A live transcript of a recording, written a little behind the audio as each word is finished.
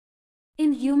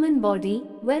In human body,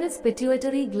 where is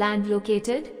pituitary gland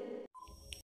located?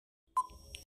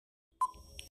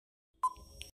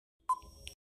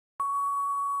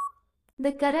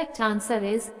 The correct answer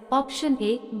is option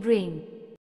A, brain.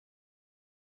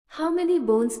 How many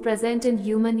bones present in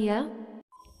human ear?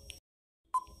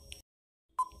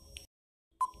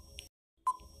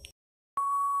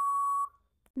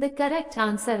 The correct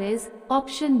answer is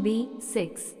option B,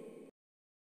 6.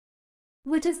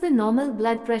 What is the normal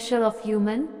blood pressure of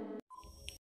human?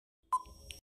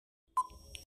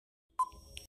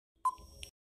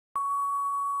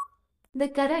 The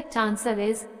correct answer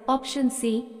is option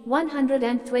C,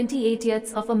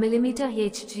 128th of a millimeter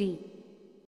Hg.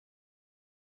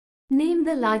 Name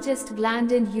the largest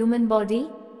gland in human body.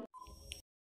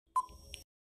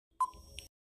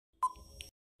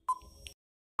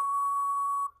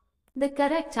 The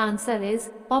correct answer is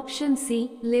option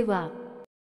C, liver.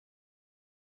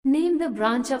 Name the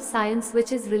branch of science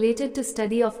which is related to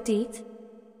study of teeth.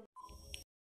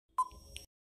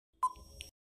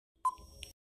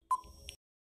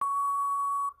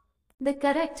 The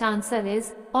correct answer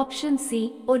is option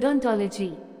C,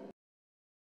 odontology.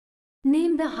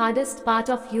 Name the hardest part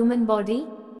of human body.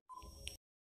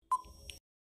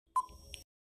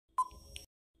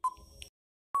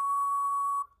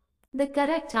 The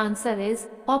correct answer is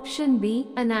option B,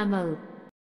 enamel.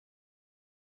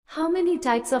 How many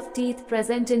types of teeth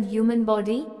present in human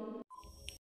body?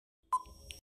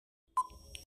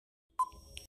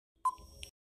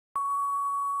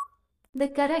 The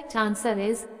correct answer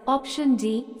is option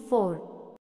D,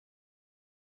 4.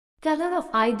 Color of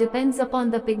eye depends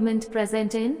upon the pigment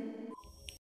present in.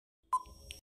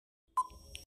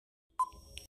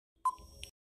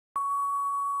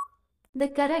 The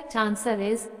correct answer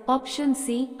is option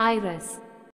C, iris.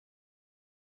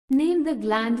 Name the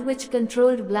gland which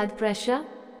controlled blood pressure.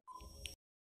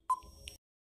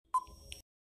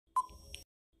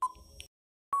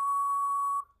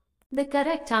 The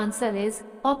correct answer is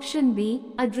option B,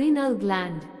 adrenal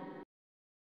gland.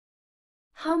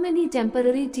 How many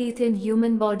temporary teeth in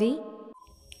human body?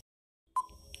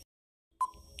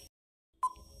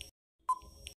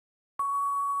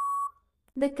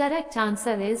 The correct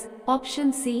answer is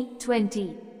option C,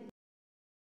 20.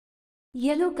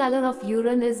 Yellow color of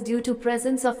urine is due to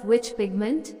presence of which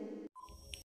pigment?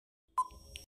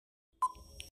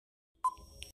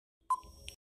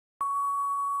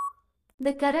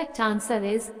 The correct answer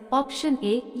is option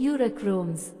A,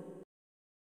 urochromes.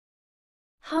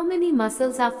 How many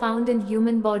muscles are found in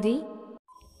human body?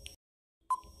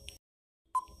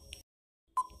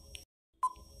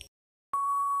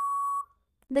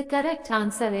 The correct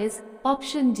answer is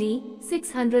option D,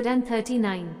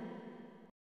 639.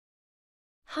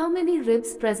 How many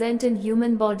ribs present in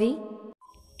human body?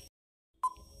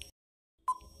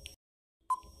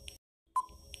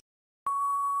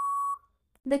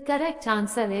 The correct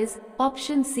answer is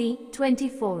option C,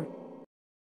 24.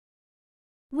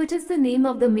 What is the name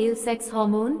of the male sex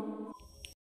hormone?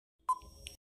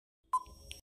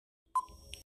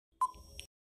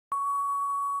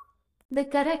 The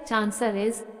correct answer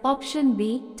is option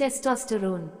B,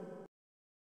 testosterone.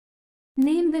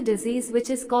 Name the disease which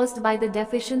is caused by the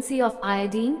deficiency of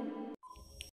iodine.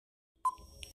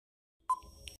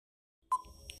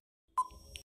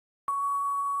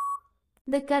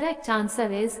 The correct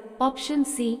answer is option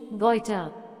C,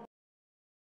 goiter.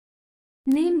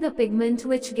 Name the pigment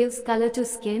which gives color to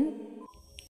skin.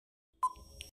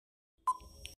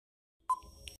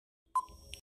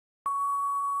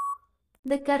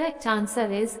 The correct answer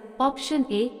is option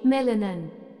A,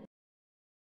 melanin.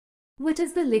 What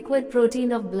is the liquid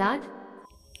protein of blood?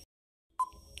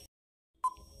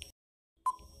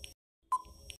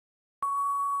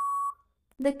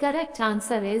 The correct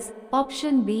answer is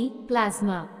option B,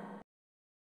 plasma.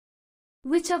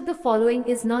 Which of the following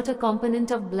is not a component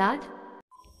of blood?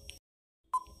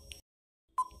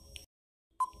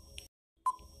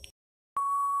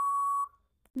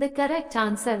 The correct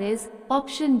answer is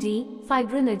option D,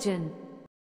 fibrinogen.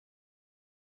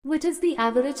 What is the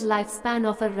average lifespan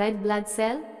of a red blood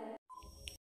cell?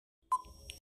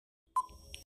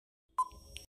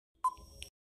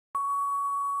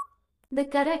 The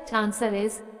correct answer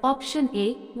is option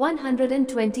A,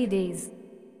 120 days.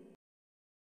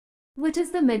 What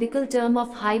is the medical term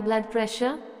of high blood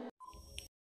pressure?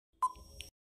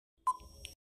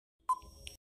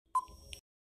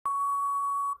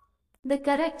 The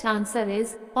correct answer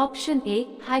is option A,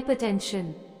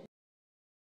 hypertension.